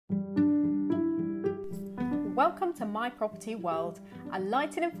Welcome to My Property World, a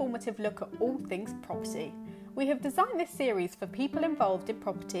light and informative look at all things property. We have designed this series for people involved in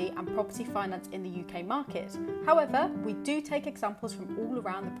property and property finance in the UK market. However, we do take examples from all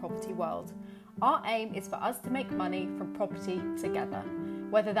around the property world. Our aim is for us to make money from property together,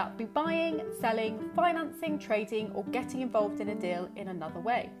 whether that be buying, selling, financing, trading, or getting involved in a deal in another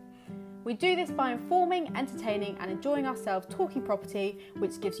way. We do this by informing, entertaining and enjoying ourselves talking property,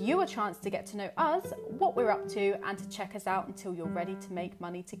 which gives you a chance to get to know us, what we're up to, and to check us out until you're ready to make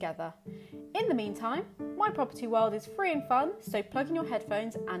money together. In the meantime, My Property World is free and fun, so plug in your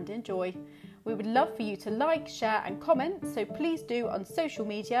headphones and enjoy. We would love for you to like, share and comment, so please do on social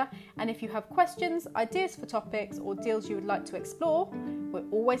media. And if you have questions, ideas for topics or deals you would like to explore, we're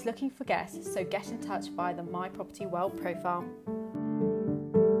always looking for guests, so get in touch via the My Property World profile.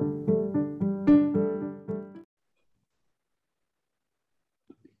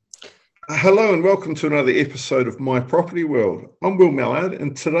 Hello and welcome to another episode of My Property World. I'm Will Mallard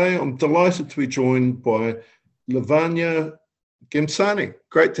and today I'm delighted to be joined by Lavanya Gimsani.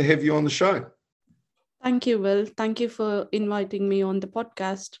 Great to have you on the show. Thank you, Will. Thank you for inviting me on the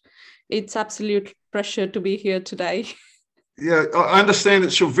podcast. It's absolute pleasure to be here today. Yeah, I understand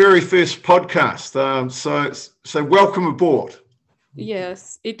it's your very first podcast, so welcome aboard.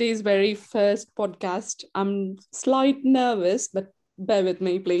 Yes, it is very first podcast. I'm slightly nervous, but bear with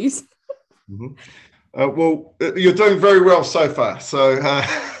me, please. Mm-hmm. Well, you're doing very well so far. So,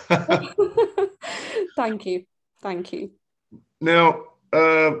 Thank you. Now,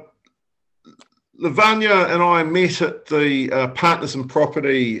 Lavanya and I met at the Partners in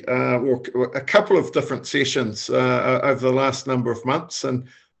Property, or a couple of different sessions over the last number of months, and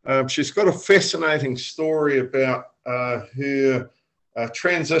she's got a fascinating story about her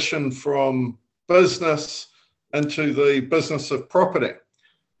transition from business into the business of property.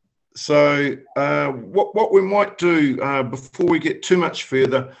 So what we might do before we get too much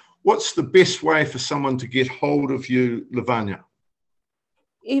further, what's the best way for someone to get hold of you, Lavanya?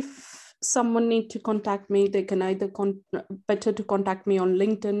 If someone needs to contact me, they can either better to contact me on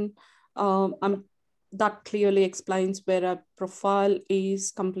LinkedIn. That clearly explains where a profile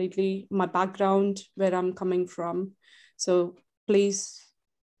is, completely my background, where I'm coming from. So please,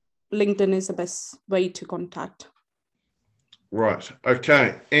 LinkedIn is the best way to contact. Right.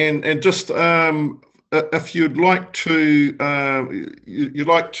 Okay. And just if you'd like to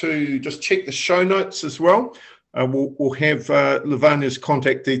just check the show notes as well. We'll have Lavanya's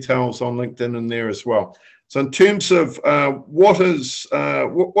contact details on LinkedIn in there as well. So in terms of what's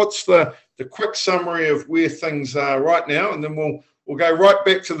the quick summary of where things are right now, and then we'll go right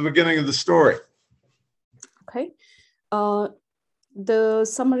back to the beginning of the story. Okay. The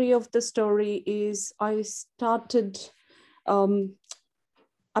summary of the story is I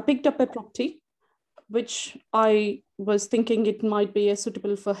picked up a property, which I was thinking it might be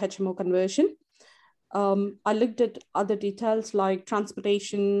suitable for HMO conversion. I looked at other details like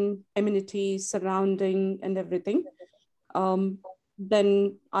transportation, amenities, surrounding, and everything.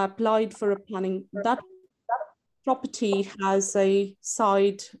 Then I applied for a planning. That property has a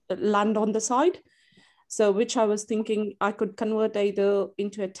land on the side. So which I was thinking I could convert either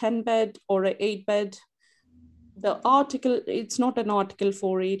into a 10-bed or an 8-bed. It's not an Article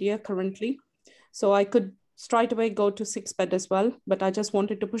 4 area currently. So I could straight away go to 6-bed as well, but I just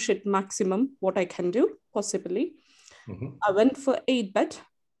wanted to push it maximum what I can do, possibly. Mm-hmm. I went for 8-bed.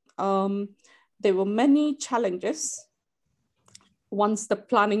 There were many challenges once the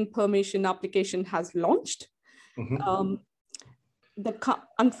planning permission application has launched. Mm-hmm.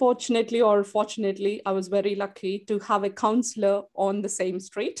 Unfortunately or fortunately, I was very lucky to have a counselor on the same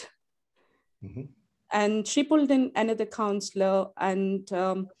street. Mm-hmm. And she pulled in another counselor, and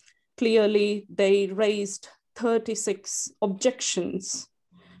clearly they raised 36 objections,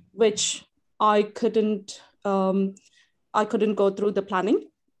 which I couldn't go through the planning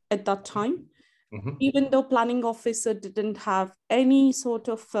at that time. Mm-hmm. Even though planning officer didn't have any sort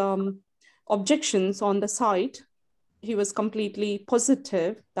of objections on the site, he was completely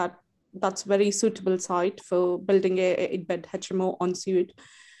positive that that's very suitable site for building a 8-bed HMO en suite.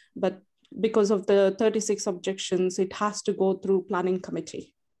 But because of the 36 objections, it has to go through planning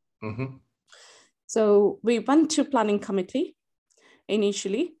committee. Mm-hmm. So we went to planning committee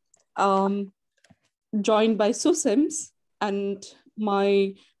initially, joined by Sue Sims and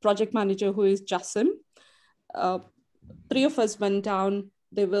my project manager, who is Jassim. 3 of us went down.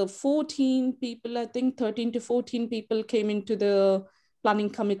 There were 14 people, I think 13 to 14 people came into the planning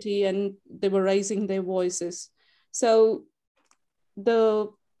committee, and they were raising their voices. So the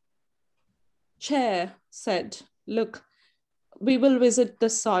chair said, look, we will visit the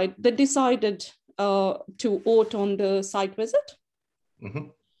site. They decided to vote on the site visit,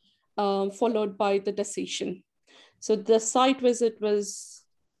 followed by the decision. So the site visit was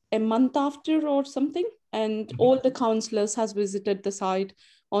a month after or something, and all the councillors has visited the site.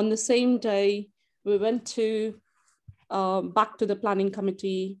 On the same day, we went to back to the planning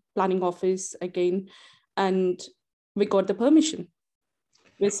committee, planning office again, and we got the permission.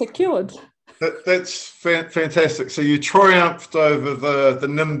 We're secured. That's fantastic. So you triumphed over the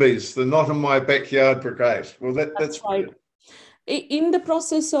NIMBYs, the Not in My Backyard Brigade. Well, that's right. In the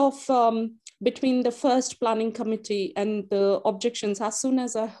process of between the first planning committee and the objections, as soon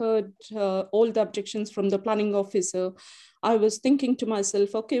as I heard all the objections from the planning officer, I was thinking to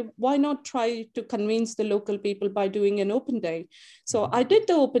myself, okay, why not try to convince the local people by doing an open day? So I did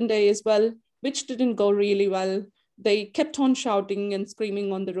the open day as well, which didn't go really well. They kept on shouting and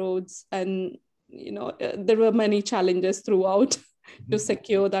screaming on the roads, and there were many challenges throughout to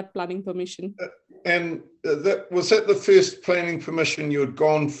secure that planning permission. And was that the first planning permission you had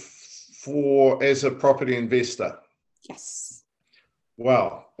gone for as a property investor? Yes.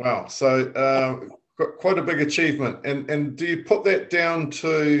 Wow. So quite a big achievement. And do you put that down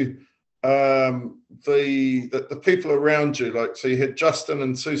to the people around you? Like, so you had Justin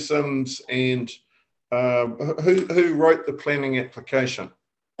and Sue Sims, and who wrote the planning application?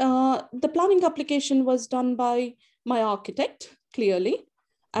 The planning application was done by my architect, clearly.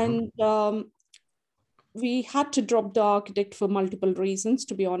 And we had to drop the architect for multiple reasons,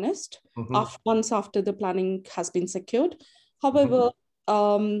 to be honest, once after the planning has been secured. However,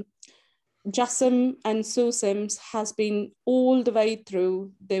 Jassim and Sue Sims has been all the way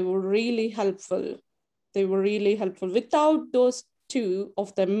through. They were really helpful. Without those two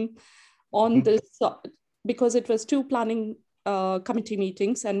of them on this, because it was two planning committee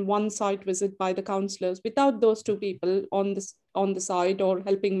meetings and one site visit by the councillors, without those two people on the side or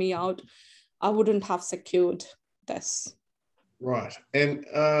helping me out, I wouldn't have secured this. Right. And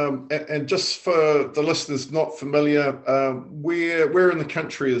just for the listeners not familiar, where in the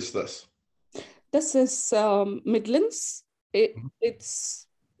country is this? This is Midlands. It's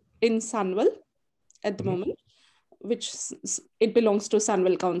in Sandwell at the moment, which it belongs to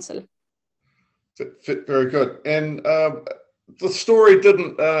Sandwell Council. Very good. And the story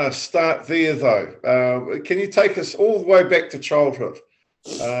didn't start there, though. Can you take us all the way back to childhood?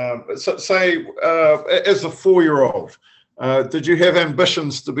 So say, as a 4-year-old, did you have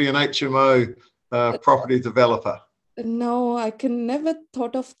ambitions to be an HMO property developer? No, I can never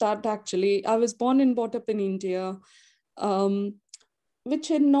thought of that, actually. I was born and brought up in India,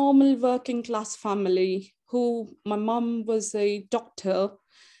 which a normal working class family who my mom was a doctor.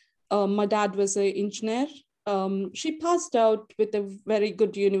 My dad was an engineer. She passed out with a very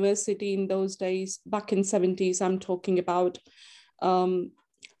good university in those days, back in 70s, I'm talking about.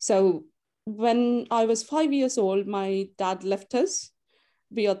 So when I was 5 years old, my dad left us.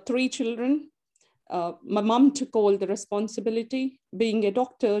 We are 3 children. My mom took all the responsibility. Being a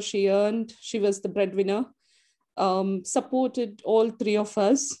doctor, she was the breadwinner, supported all 3 of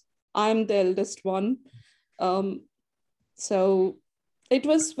us. I'm the eldest one. So it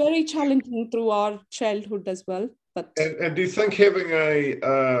was very challenging through our childhood as well. But and do you think having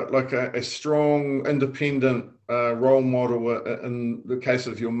a strong, independent role model in the case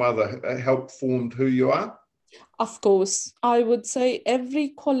of your mother helped form who you are? Of course, I would say every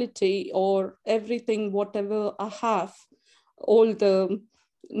quality or everything, whatever I have, all the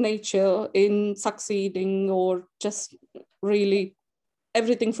nature in succeeding or just really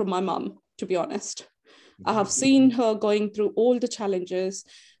everything from my mom, to be honest. I have seen her going through all the challenges.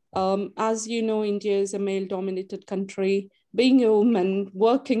 As you know, India is a male-dominated country. Being a woman,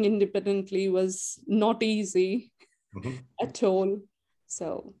 working independently was not easy at all.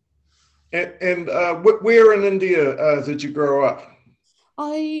 So. And where in India did you grow up?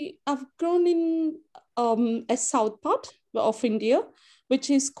 I have grown in a south part of India,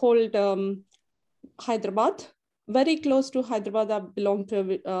 which is called Hyderabad. Very close to Hyderabad, I belong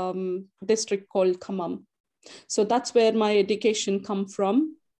to a district called Khammam. So that's where my education come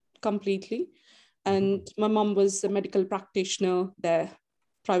from completely. And my mom was a medical practitioner there,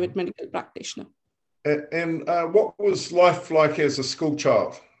 private medical practitioner. And what was life like as a school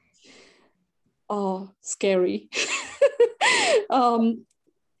child? Oh, scary.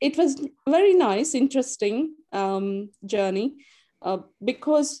 It was very nice, interesting journey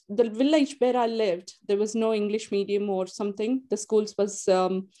because the village where I lived, there was no English medium or something. The schools was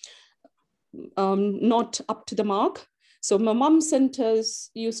not up to the mark. So my mom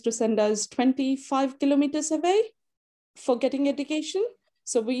used to send us 25 kilometers away for getting education.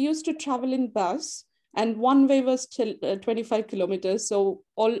 So we used to travel in bus and one way was 25 kilometers. So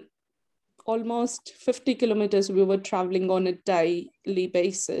almost 50 kilometers we were traveling on a daily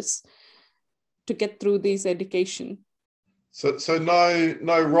basis to get through this education. So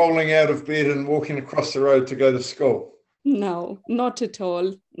no rolling out of bed and walking across the road to go to school? No, not at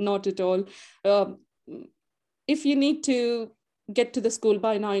all. Not at all. If you need to get to the school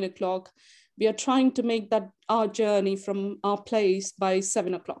by 9 o'clock, we are trying to make that our journey from our place by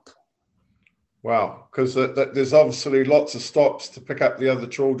 7 o'clock. Wow, because there's obviously lots of stops to pick up the other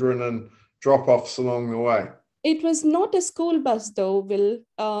children and drop-offs along the way. It was not a school bus though, Will.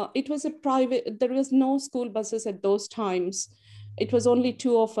 It was a private, there was no school buses at those times. It was only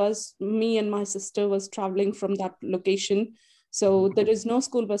two of us, me and my sister was traveling from that location. So there is no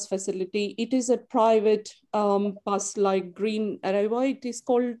school bus facility. It is a private bus like Green Arriva. It is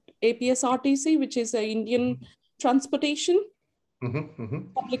called APSRTC, which is an Indian transportation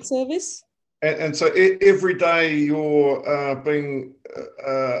public service. And so every day you're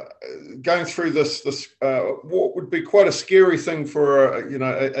going through this what would be quite a scary thing for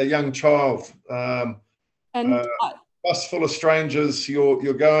a young child. Bus full of strangers.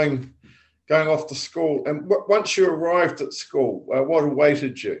 You're going off to school, and once you arrived at school, what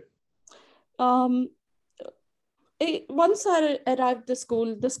awaited you? Once I arrived at the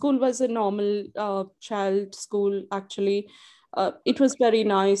school was a normal child school actually. It was very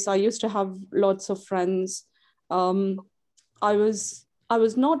nice. I used to have lots of friends. I was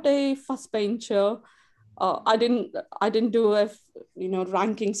not a first bencher. I didn't do a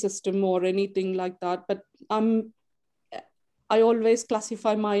ranking system or anything like that. But I always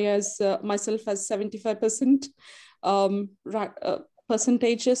classify myself as 75%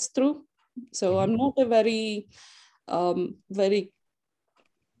 percentages through. So I'm not a very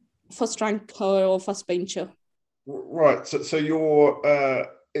first ranker or first bencher. Right. So you're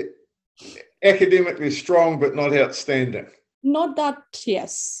academically strong, but not outstanding. Not that,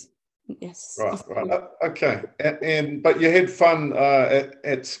 yes. Right. Okay. But you had fun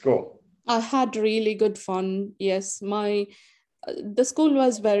at school. I had really good fun. Yes, the school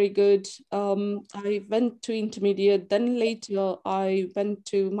was very good. I went to intermediate. Then later I went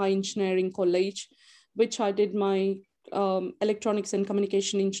to my engineering college, which I did my electronics and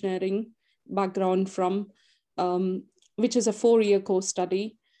communication engineering background from. Which is a 4-year course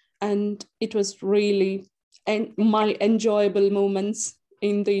study. And it was really my enjoyable moments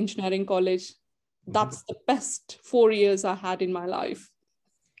in the engineering college. That's the best 4 years I had in my life.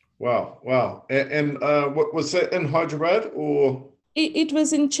 Wow. And what was that in Hyderabad or? It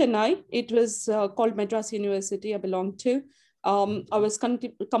was in Chennai. It was called Madras University I belonged to. I was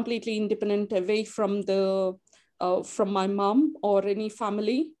completely independent away from my mom or any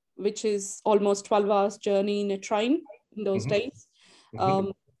family, which is almost 12 hours journey in a train in those days.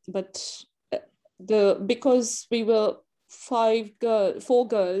 But because we were 4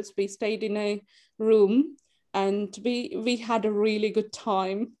 girls, we stayed in a room and we had a really good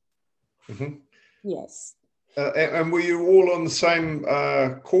time. Yes. And were you all on the same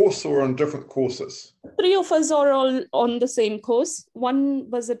course or on different courses? 3 of us are all on the same course. One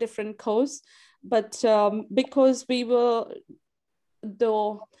was a different course, but because we were,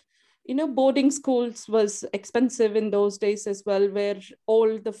 boarding schools was expensive in those days as well, where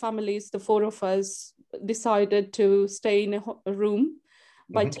all the families, the 4 of us, decided to stay in a room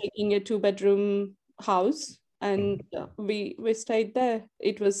by taking a 2-bedroom house, and we stayed there.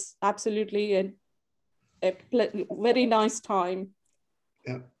 It was absolutely a very nice time.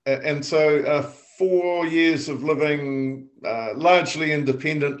 Yeah, and so 4 years of living largely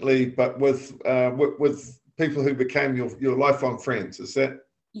independently, but with people who became your lifelong friends. Is that?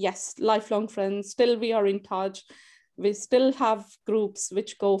 Yes, lifelong friends. Still, we are in touch. We still have groups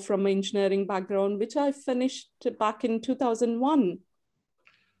which go from engineering background, which I finished back in 2001.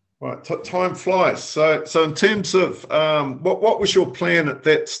 Right, time flies. So in terms of what was your plan at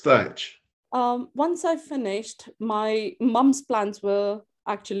that stage? Once I finished, my mum's plans were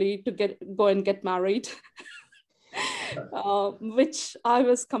actually to go and get married, which I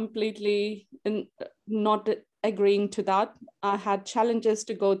was completely not agreeing to that. I had challenges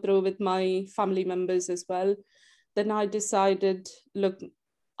to go through with my family members as well. Then I decided, look,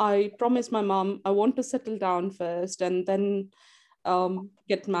 I promised my mom I want to settle down first and then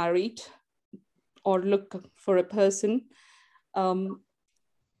get married or look for a person.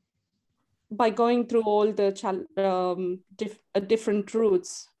 By going through all the different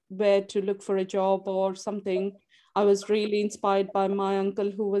routes where to look for a job or something, I was really inspired by my uncle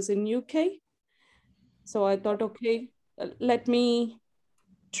who was in UK. So I thought, okay, let me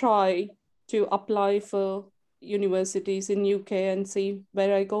try to apply for universities in UK and see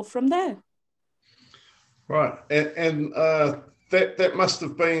where I go from there. Right, and that must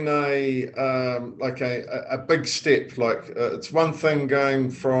have been a big step. Like it's one thing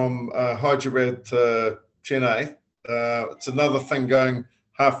going from Hyderabad to Chennai. It's another thing going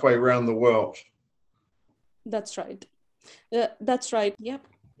halfway around the world. That's right. That's right. Yep.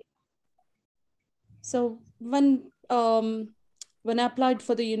 So when I applied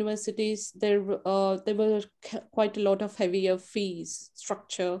for the universities, there were quite a lot of heavier fees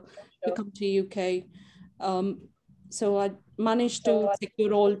structure to come to UK. So I managed to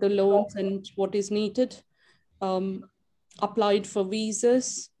secure all the loans and what is needed, applied for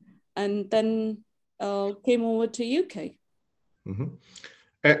visas, and then came over to UK. Mm-hmm.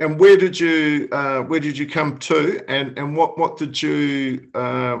 And where did you come to, and what did you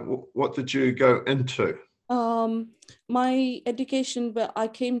go into? My education where I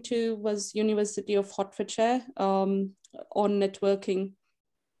came to was University of Hertfordshire on networking.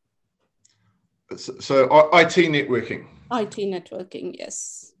 So IT networking. IT networking,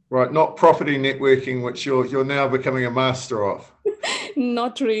 yes. Right, not property networking, which you're now becoming a master of.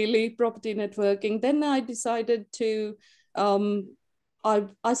 Not really property networking. Then I decided to.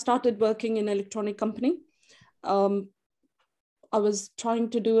 I started working in an electronic company. I was trying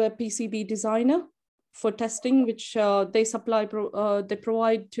to do a PCB designer for testing, which they they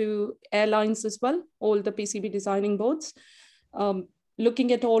provide to airlines as well, all the PCB designing boards.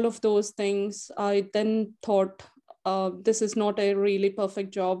 Looking at all of those things, I then thought this is not a really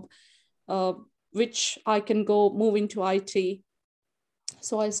perfect job, which I can move into IT.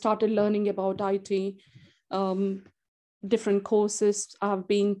 So I started learning about IT, different courses I've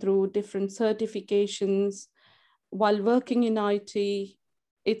been through, different certifications. While working in IT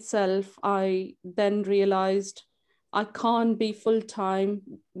itself, I then realized I can't be full-time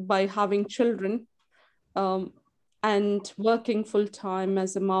by having children and working full-time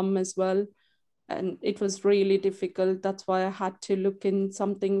as a mom as well. And it was really difficult. That's why I had to look in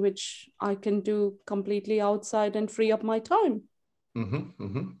something which I can do completely outside and free up my time. Mm-hmm,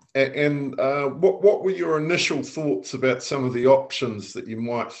 mm-hmm. And what were your initial thoughts about some of the options that you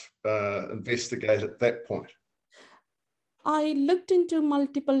might investigate at that point? I looked into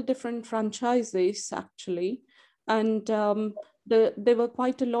multiple different franchises actually, and there were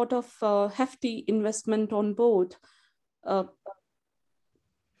quite a lot of hefty investment on board.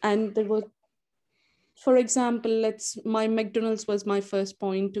 And there were, for example, my McDonald's was my first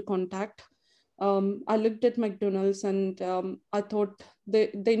point to contact. I looked at McDonald's and I thought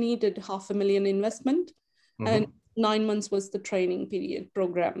they needed $500,000 investment, mm-hmm. and 9 months was the training period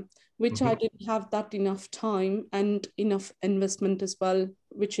program, which mm-hmm. I didn't have that enough time and enough investment as well,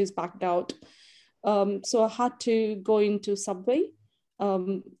 which is backed out. So I had to go into Subway.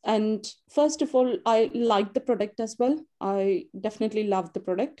 And first of all, I liked the product as well. I definitely loved the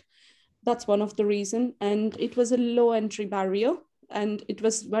product. That's one of the reasons. And it was a low entry barrier and it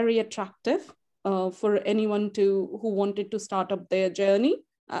was very attractive for anyone who wanted to start up their journey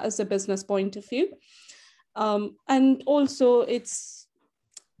as a business point of view. And also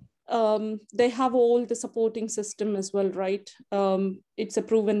they have all the supporting system as well, right? It's a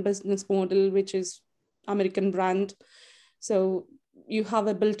proven business model, which is American brand. So you have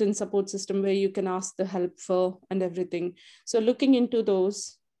a built-in support system where you can ask the help for and everything. So looking into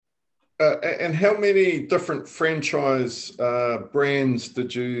those. And how many different franchise brands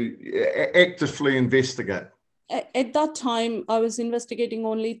did you actively investigate? At that time, I was investigating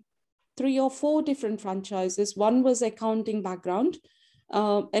only 3 or 4 different franchises. One was accounting background.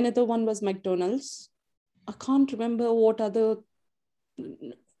 Another one was McDonald's. I can't remember what other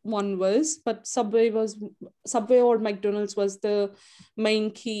one was, but Subway or McDonald's was the main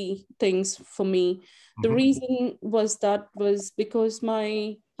key things for me. Mm-hmm. The reason was because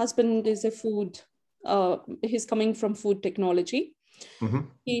my husband is he's coming from food technology. Mm-hmm.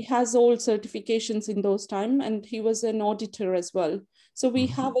 He has all certifications in those time, and he was an auditor as well. So we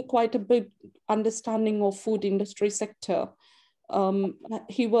mm-hmm. have quite a big understanding of food industry sector.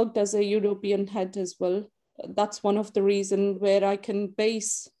 He worked as a European head as well. That's one of the reasons where I can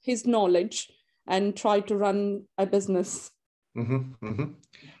base his knowledge and try to run a business. Mm-hmm, mm-hmm.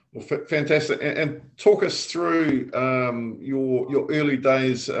 Well, fantastic. And talk us through your early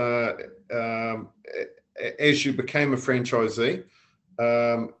days as you became a franchisee,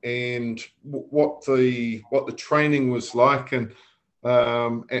 and what the training was like, and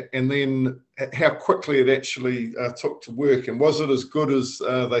then how quickly it actually took to work, and was it as good as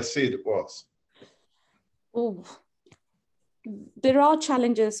they said it was? Oh, there are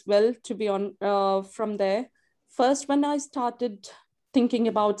challenges, well, to be on from there. First, when I started thinking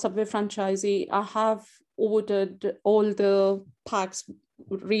about Subway franchisee, I have ordered all the packs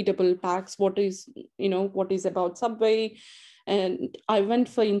readable packs, what is about Subway. And I went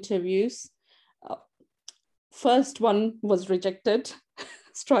for interviews. First one was rejected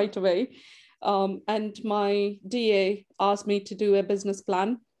straight away. And my DA asked me to do a business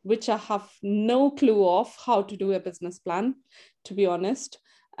plan, which I have no clue of how to do a business plan, to be honest.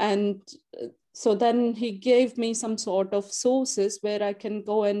 And so then he gave me some sort of sources where I can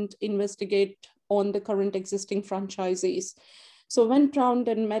go and investigate on the current existing franchisees. So went round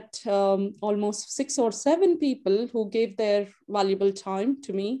and met almost 6 or 7 people who gave their valuable time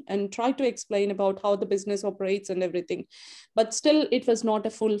to me and tried to explain about how the business operates and everything. But still, it was not a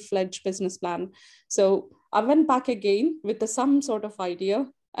full-fledged business plan. So I went back again with some sort of idea,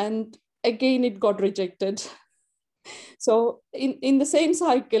 and again, it got rejected. So in the same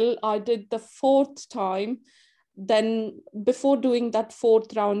cycle, I did the 4th time. Then before doing that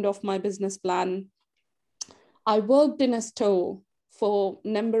 4th round of my business plan, I worked in a store for a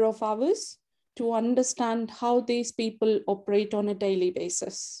number of hours to understand how these people operate on a daily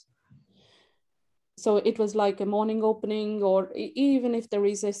basis. So it was like a morning opening, or even if there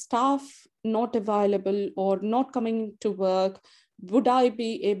is a staff not available or not coming to work, would I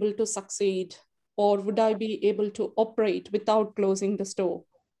be able to succeed, or would I be able to operate without closing the store?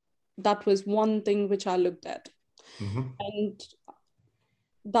 That was one thing which I looked at. Mm-hmm. And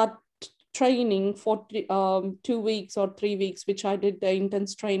that training for 2 weeks or 3 weeks, which I did the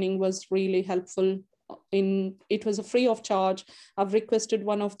intense training, was really helpful. It was a free of charge. I've requested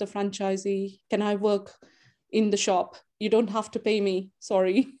one of the franchisee, can I work in the shop? You don't have to pay me,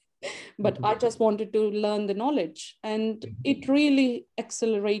 sorry. But I just wanted to learn the knowledge, and it really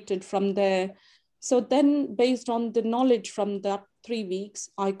accelerated from there. So then based on the knowledge from that 3 weeks,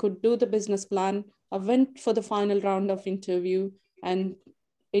 I could do the business plan. I went for the final round of interview, and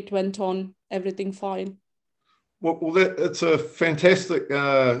it went on, everything fine. Well, it's a fantastic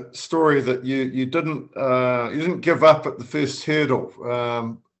story that you didn't give up at the first hurdle,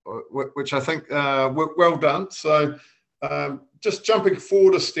 which I think well done. So just jumping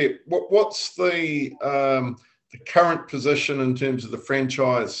forward a step, what's the current position in terms of the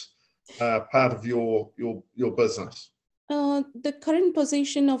franchise part of your business? The current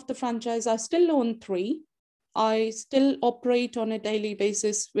position of the franchise, I still own 3. I still operate on a daily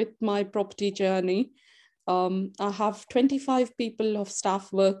basis with my property journey. I have 25 people of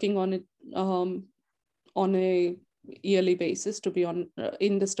staff working on it on a yearly basis, to be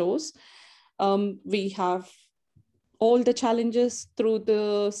in the stores. We have all the challenges through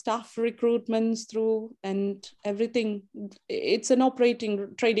the staff recruitments and everything. It's an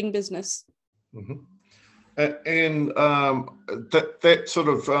trading business. Mm-hmm. And that sort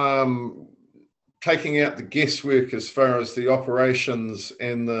of taking out the guesswork as far as the operations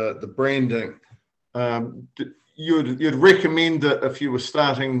and the branding, you'd recommend that if you were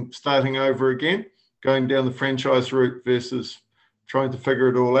starting over again, going down the franchise route versus trying to figure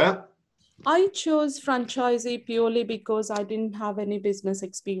it all out? I chose franchisee purely because I didn't have any business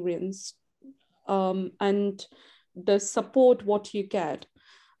experience, and the support what you get.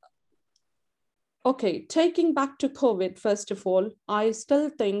 Okay, taking back to COVID, first of all, I still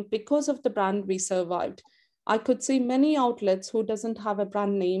think because of the brand we survived. I could see many outlets who doesn't have a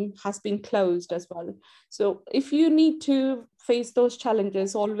brand name has been closed as well. So if you need to face those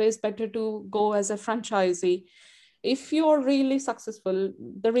challenges, always better to go as a franchisee. If you're really successful,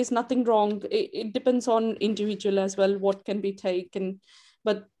 there is nothing wrong. It depends on individual as well, what can be taken.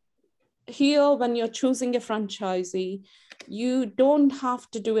 But here, when you're choosing a franchisee, you don't have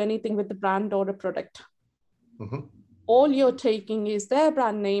to do anything with the brand or a product. Mm-hmm. All you're taking is their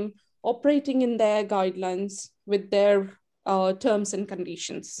brand name, operating in their guidelines with their terms and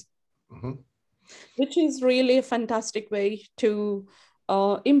conditions, mm-hmm. which is really a fantastic way to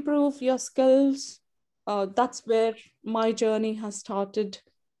improve your skills. That's where my journey has started,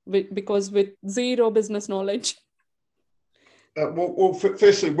 because with zero business knowledge. Well,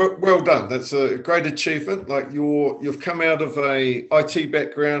 firstly, well done. That's a great achievement. Like you've come out of a IT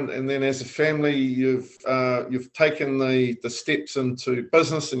background, and then as a family, you've taken the steps into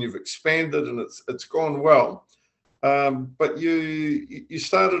business, and you've expanded, and it's gone well. But you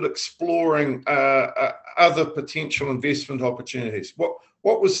started exploring other potential investment opportunities.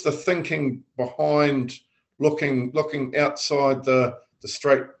 What was the thinking behind looking outside the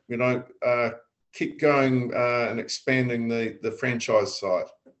straight, keep going and expanding the franchise side?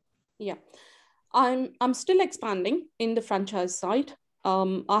 Yeah, I'm still expanding in the franchise side.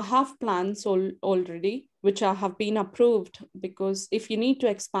 I have plans already, which I have been approved, because if you need to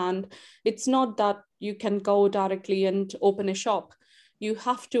expand, it's not that you can go directly and open a shop. you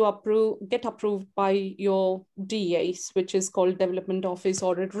have to get approved by your DAs, which is called development office,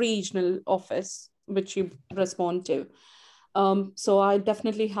 or a regional office, which you respond to. So I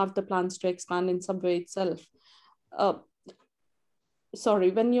definitely have the plans to expand in Subway itself.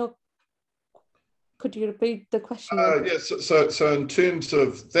 Sorry, could you repeat the question? Yes. So in terms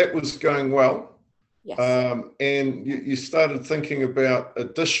of that was going well. Yes. And you started thinking about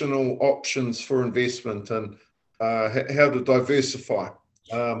additional options for investment and how to diversify.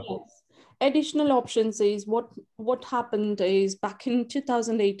 Yes. Additional options is what happened is back in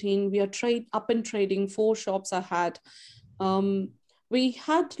 2018, we are up and trading 4 shops I had. We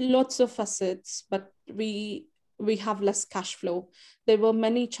had lots of assets, but we have less cash flow. There were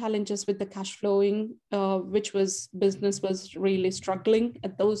many challenges with the cash flowing, business was really struggling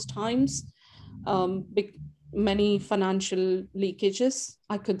at those times. Many financial leakages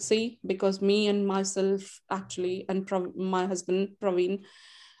I could see, because me and myself actually, and my husband Praveen,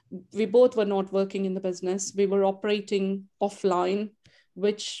 we both were not working in the business. We were operating offline,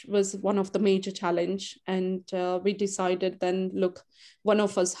 which was one of the major challenge. And we decided then, look, one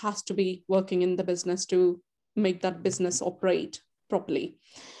of us has to be working in the business to make that business operate properly.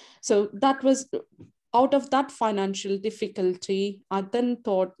 So that was out of that financial difficulty. I then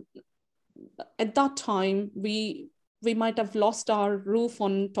thought, at that time, we might have lost our roof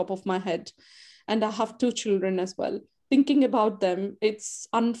on top of my head, and I have 2 children as well. Thinking about them, it's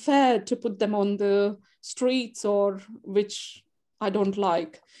unfair to put them on the streets, or which I don't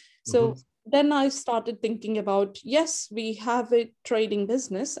like. So then I started thinking about, yes, we have a trading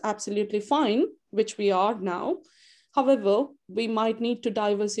business, absolutely fine, which we are now. However, we might need to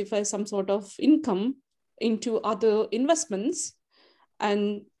diversify some sort of income into other investments,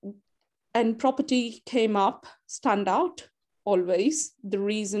 and property came up, stand out always. The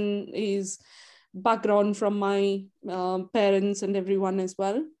reason is background from my parents and everyone as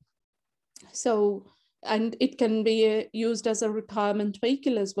well. So, and it can be used as a retirement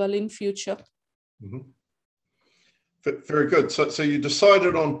vehicle as well in future. Very good. So you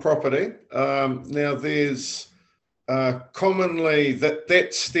decided on property. Now there's commonly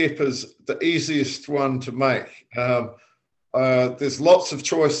that step is the easiest one to make. There's lots of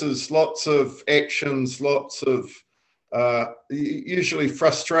choices, lots of actions, lots of usually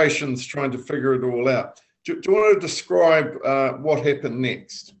frustrations trying to figure it all out. Do you want to describe what happened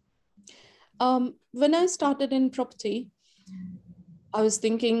next? When I started in property, I was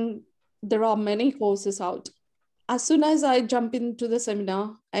thinking there are many courses out. As soon as I jump into the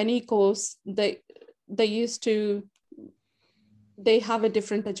seminar, any course, they have a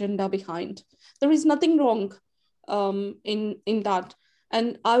different agenda behind. There is nothing wrong in that.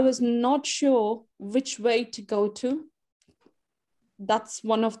 And I was not sure which way to go to. That's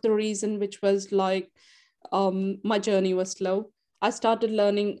one of the reasons, which was like, my journey was slow. I started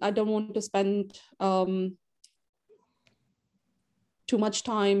learning. I don't want to spend too much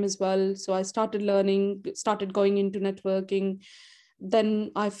time as well. So I started learning, started going into networking.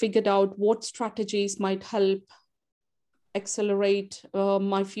 Then I figured out what strategies might help accelerate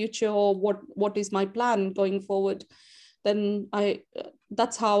my future, or what is my plan going forward. Then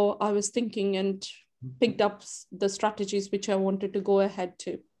that's how I was thinking, and picked up the strategies which I wanted to go ahead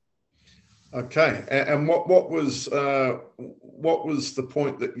to. Okay, and what was the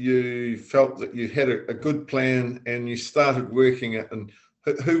point that you felt that you had a good plan and you started working it, and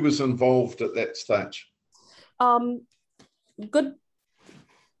who was involved at that stage?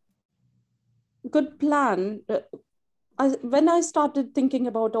 Good plan. When I started thinking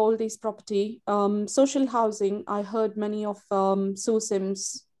about all these property, social housing, I heard many of Sue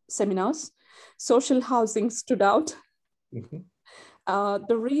Sims' seminars. Social housing stood out.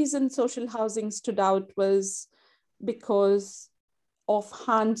 The reason social housing stood out was because of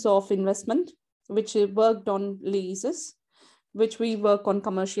hands-off investment, which worked on leases, which we work on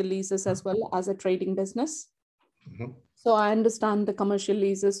commercial leases as well as a trading business. So I understand the commercial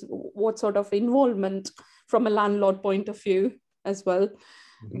leases, what sort of involvement from a landlord point of view as well.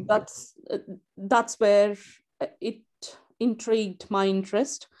 That's where it intrigued my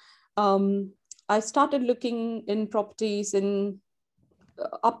interest. I started looking in properties in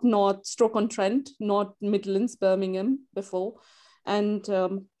up north, Stoke-on-Trent, North Midlands, Birmingham before. And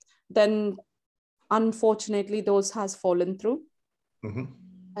then unfortunately, those has fallen through.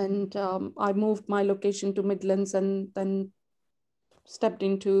 And I moved my location to Midlands, and then stepped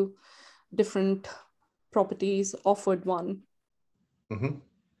into different properties, offered one.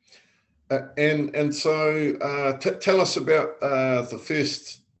 And so tell us about the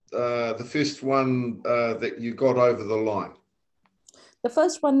first one that you got over the line. The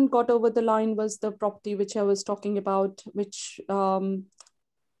first one got over the line was the property which I was talking about, which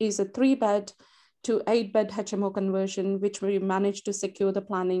is a 3-bed to 8-bed HMO conversion, which we managed to secure the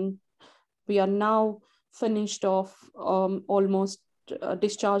planning. We are now finished off, almost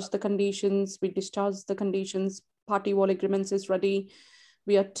discharged the conditions. We discharged the conditions. Party wall agreements is ready.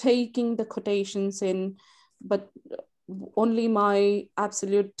 We are taking the quotations in, but only my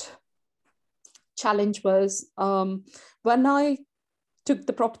absolute challenge was when I took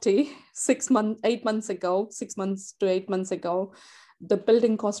the property 6 to 8 months ago, the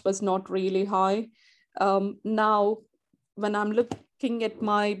building cost was not really high. Now, when I'm looking at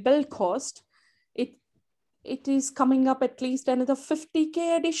my build cost, it is coming up at least another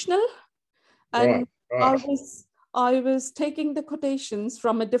 50K additional. And right. I was taking the quotations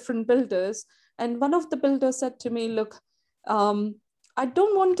from a different builders, and one of the builders said to me, look, I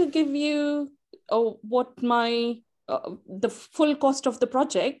don't want to give you what my the full cost of the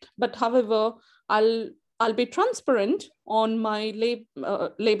project, but however, I'll be transparent on my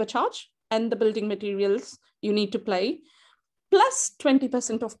labor charge and the building materials you need to pay, plus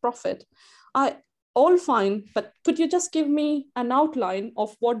 20% of profit. All fine, but could you just give me an outline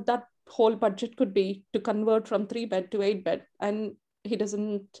of what that whole budget could be to convert from 3-bed to 8-bed? And he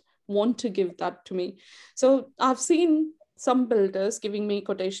doesn't want to give that to me. So I've seen some builders giving me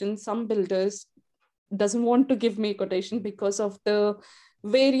quotations, some builders doesn't want to give me quotation because of the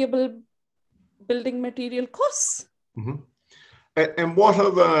variable building material costs. Mm-hmm. And what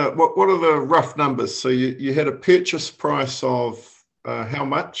are the rough numbers? So you had a purchase price of how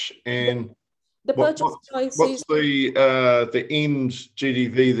much, and the purchase price what's the end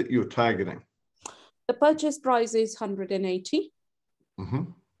GDV that you're targeting? The purchase price is 180. Mm-hmm.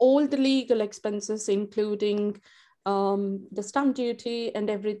 All the legal expenses, including the stamp duty and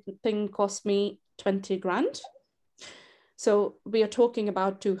everything, cost me 20 grand. So we are talking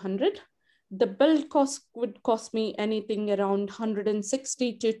about 200. The build cost would cost me anything around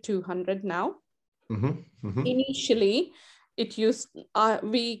 160 to 200 now. Mm-hmm. Mm-hmm. Initially,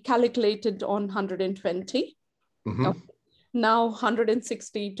 we calculated on 120. Mm-hmm. Now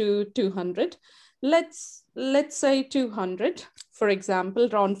 160 to 200. Let's say 200, for example,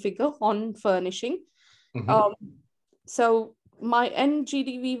 round figure on furnishing. Mm-hmm. So my end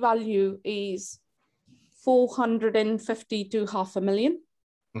GDV value is 450 to 500,000.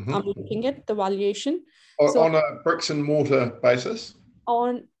 Mm-hmm. I'm looking at the valuation. On a bricks and mortar basis?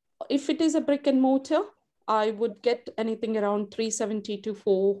 If it is a brick and mortar, I would get anything around 370 to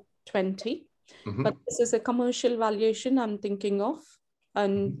 420. Mm-hmm. But this is a commercial valuation I'm thinking of,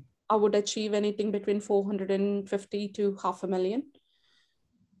 and I would achieve anything between 450 to 500,000.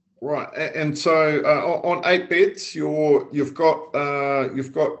 Right, and so on 8 beds, you've got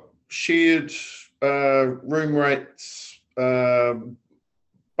shared room rates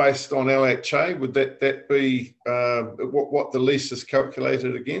based on LHA. Would that be what the lease is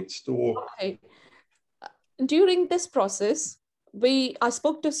calculated against, or? Okay. During this process, I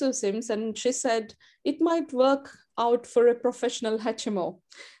spoke to Sue Sims, and she said it might work out for a professional HMO.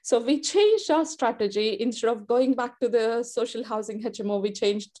 So we changed our strategy. Instead of going back to the social housing HMO, we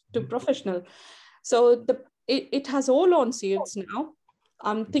changed to professional. So it has all en suites now.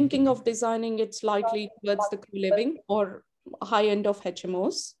 I'm thinking of designing it slightly towards the co-living or high end of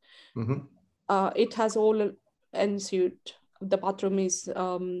HMOs. Mm-hmm. It has all en suite. The bathroom is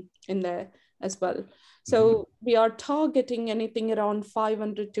in there as well. So we are targeting anything around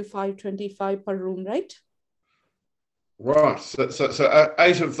 500 to 525 per room, right? Right. So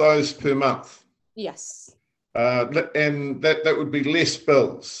 8 of those per month. Yes. And that would be less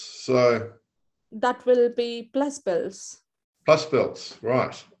bills. So that will be plus bills. Plus bills,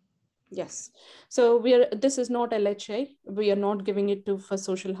 right? Yes. So this is not LHA. We are not giving it for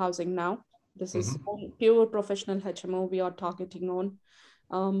social housing now. This is pure professional HMO we are targeting on.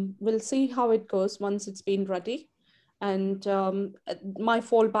 We'll see how it goes once it's been ready. And my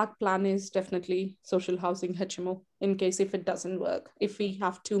fallback plan is definitely social housing HMO in case if it doesn't work, if we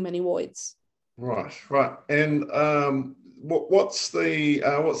have too many voids. Right. And what's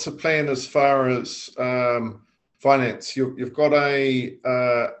the plan as far as finance? You've got a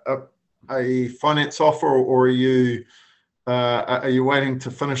finance offer, or are you waiting to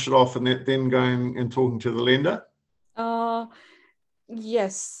finish it off and then going and talking to the lender?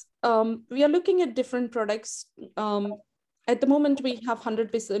 Yes. We are looking at different products. At the moment, we have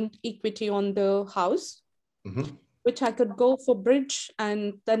 100% equity on the house, which I could go for bridge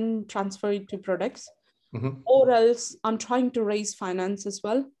and then transfer it to products. Or else I'm trying to raise finance as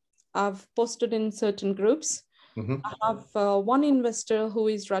well. I've posted in certain groups. I have one investor who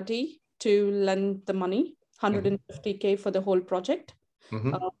is ready to lend the money, 150K for the whole project.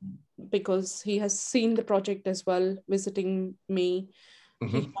 because he has seen the project as well, visiting me.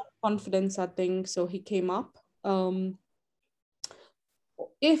 He had confidence, I think, so he came up.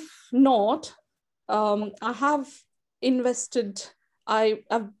 If not, I have invested,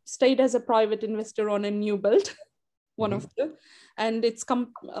 I've stayed as a private investor on a new build, one of them, and it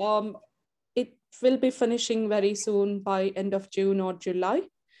will be finishing very soon by end of June or July.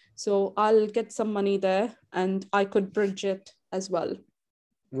 So I'll get some money there and I could bridge it as well.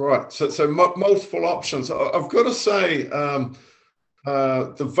 Right. So multiple options. I've got to say,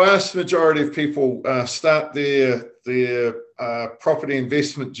 the vast majority of people start their property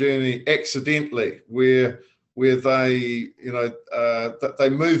investment journey accidentally, where they they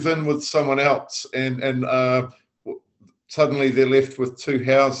move in with someone else and suddenly they're left with two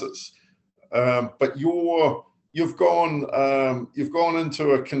houses. But you've gone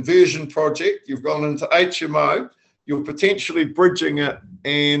into a conversion project. You've gone into HMO. You're potentially bridging it,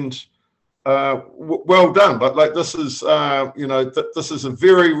 and well done. But like this is this is a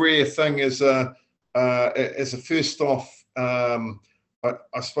very rare thing as a first off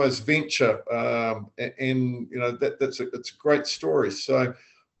I suppose venture, and it's a great story. So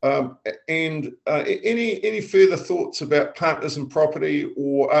any further thoughts about Partners in Property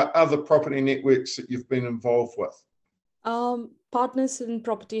or other property networks that you've been involved with? Partners in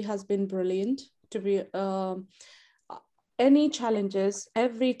Property has been brilliant. To be any challenges,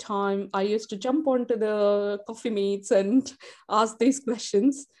 every time I used to jump onto the coffee meets and ask these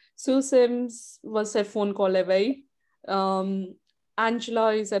questions. Sue Sims was a phone call away.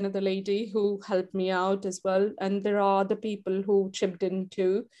 Angela is another lady who helped me out as well. And there are other people who chipped in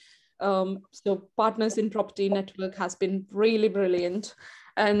too. So Partners in Property Network has been really brilliant.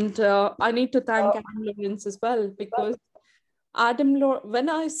 And I need to thank Adam Lawrence as well, because when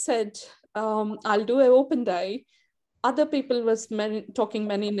I said I'll do an open day, other people was talking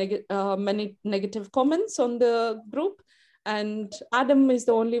many negative comments on the group, and Adam is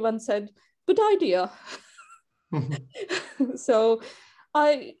the only one said, "Good idea." So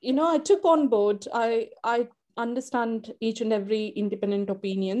I took on board. I understand each and every independent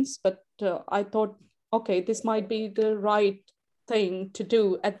opinions, but I thought, okay, this might be the right thing to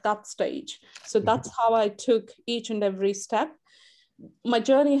do at that stage. So that's how I took each and every step. My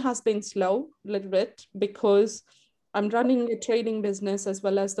journey has been slow a little bit because I'm running a trading business as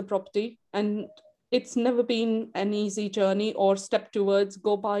well as the property, and it's never been an easy journey or step towards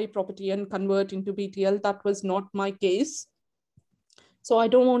go buy property and convert into BTL. That was not my case. So I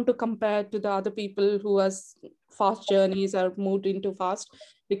don't want to compare to the other people who has fast journeys or moved into fast,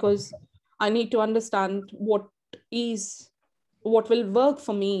 because I need to understand what will work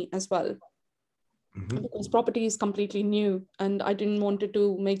for me as well. Because property is completely new and I didn't want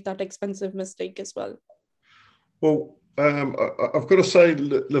to make that expensive mistake as well. Well, I've got to say,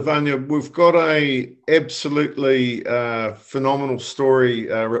 Lavanya, we've got a absolutely phenomenal story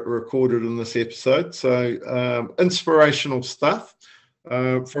recorded in this episode. So inspirational stuff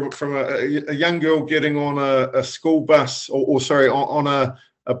from a young girl getting on a school bus, on a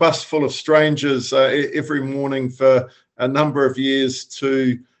bus full of strangers every morning for a number of years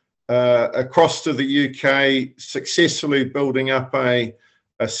to across to the UK, successfully building up a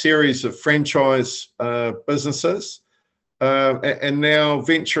series of franchise businesses. And now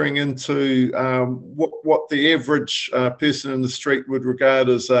venturing into what the average person in the street would regard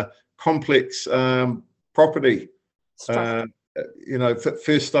as a complex property,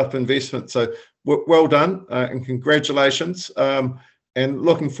 first up investment. So well done and congratulations. And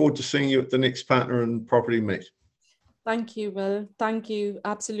looking forward to seeing you at the next Partner in Property meet. Thank you, Will. Thank you.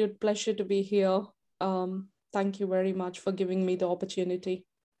 Absolute pleasure to be here. Thank you very much for giving me the opportunity.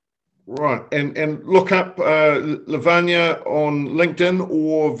 Right, and look up Lavanya on LinkedIn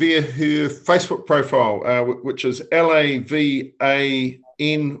or via her Facebook profile, which is Lavanya,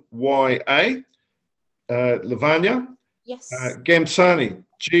 Lavanya. Yes. Gamsani,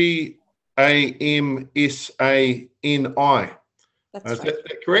 Gamsani. That's Is right.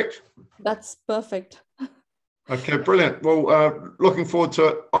 that correct? That's perfect. Okay, brilliant. Well, looking forward to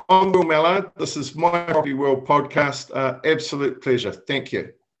it. I'm Will Mallard. This is My Property World podcast. Absolute pleasure. Thank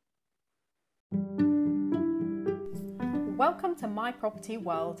you. Welcome to My Property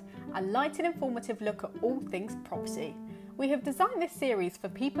World, a light and informative look at all things property. We have designed this series for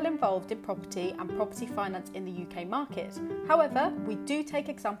people involved in property and property finance in the UK market. However, we do take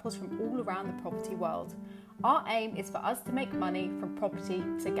examples from all around the property world. Our aim is for us to make money from property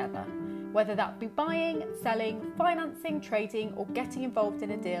together, whether that be buying, selling, financing, trading, or getting involved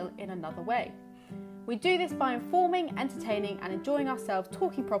in a deal in another way. We do this by informing, entertaining and enjoying ourselves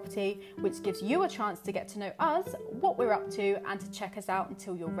talking property, which gives you a chance to get to know us, what we're up to and to check us out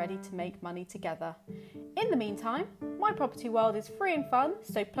until you're ready to make money together. In the meantime, My Property World is free and fun,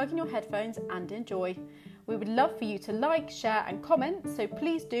 so plug in your headphones and enjoy. We would love for you to like, share and comment, so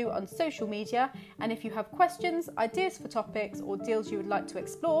please do on social media. And if you have questions, ideas for topics or deals you would like to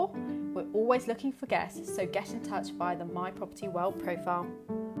explore, we're always looking for guests, so get in touch via the My Property World profile.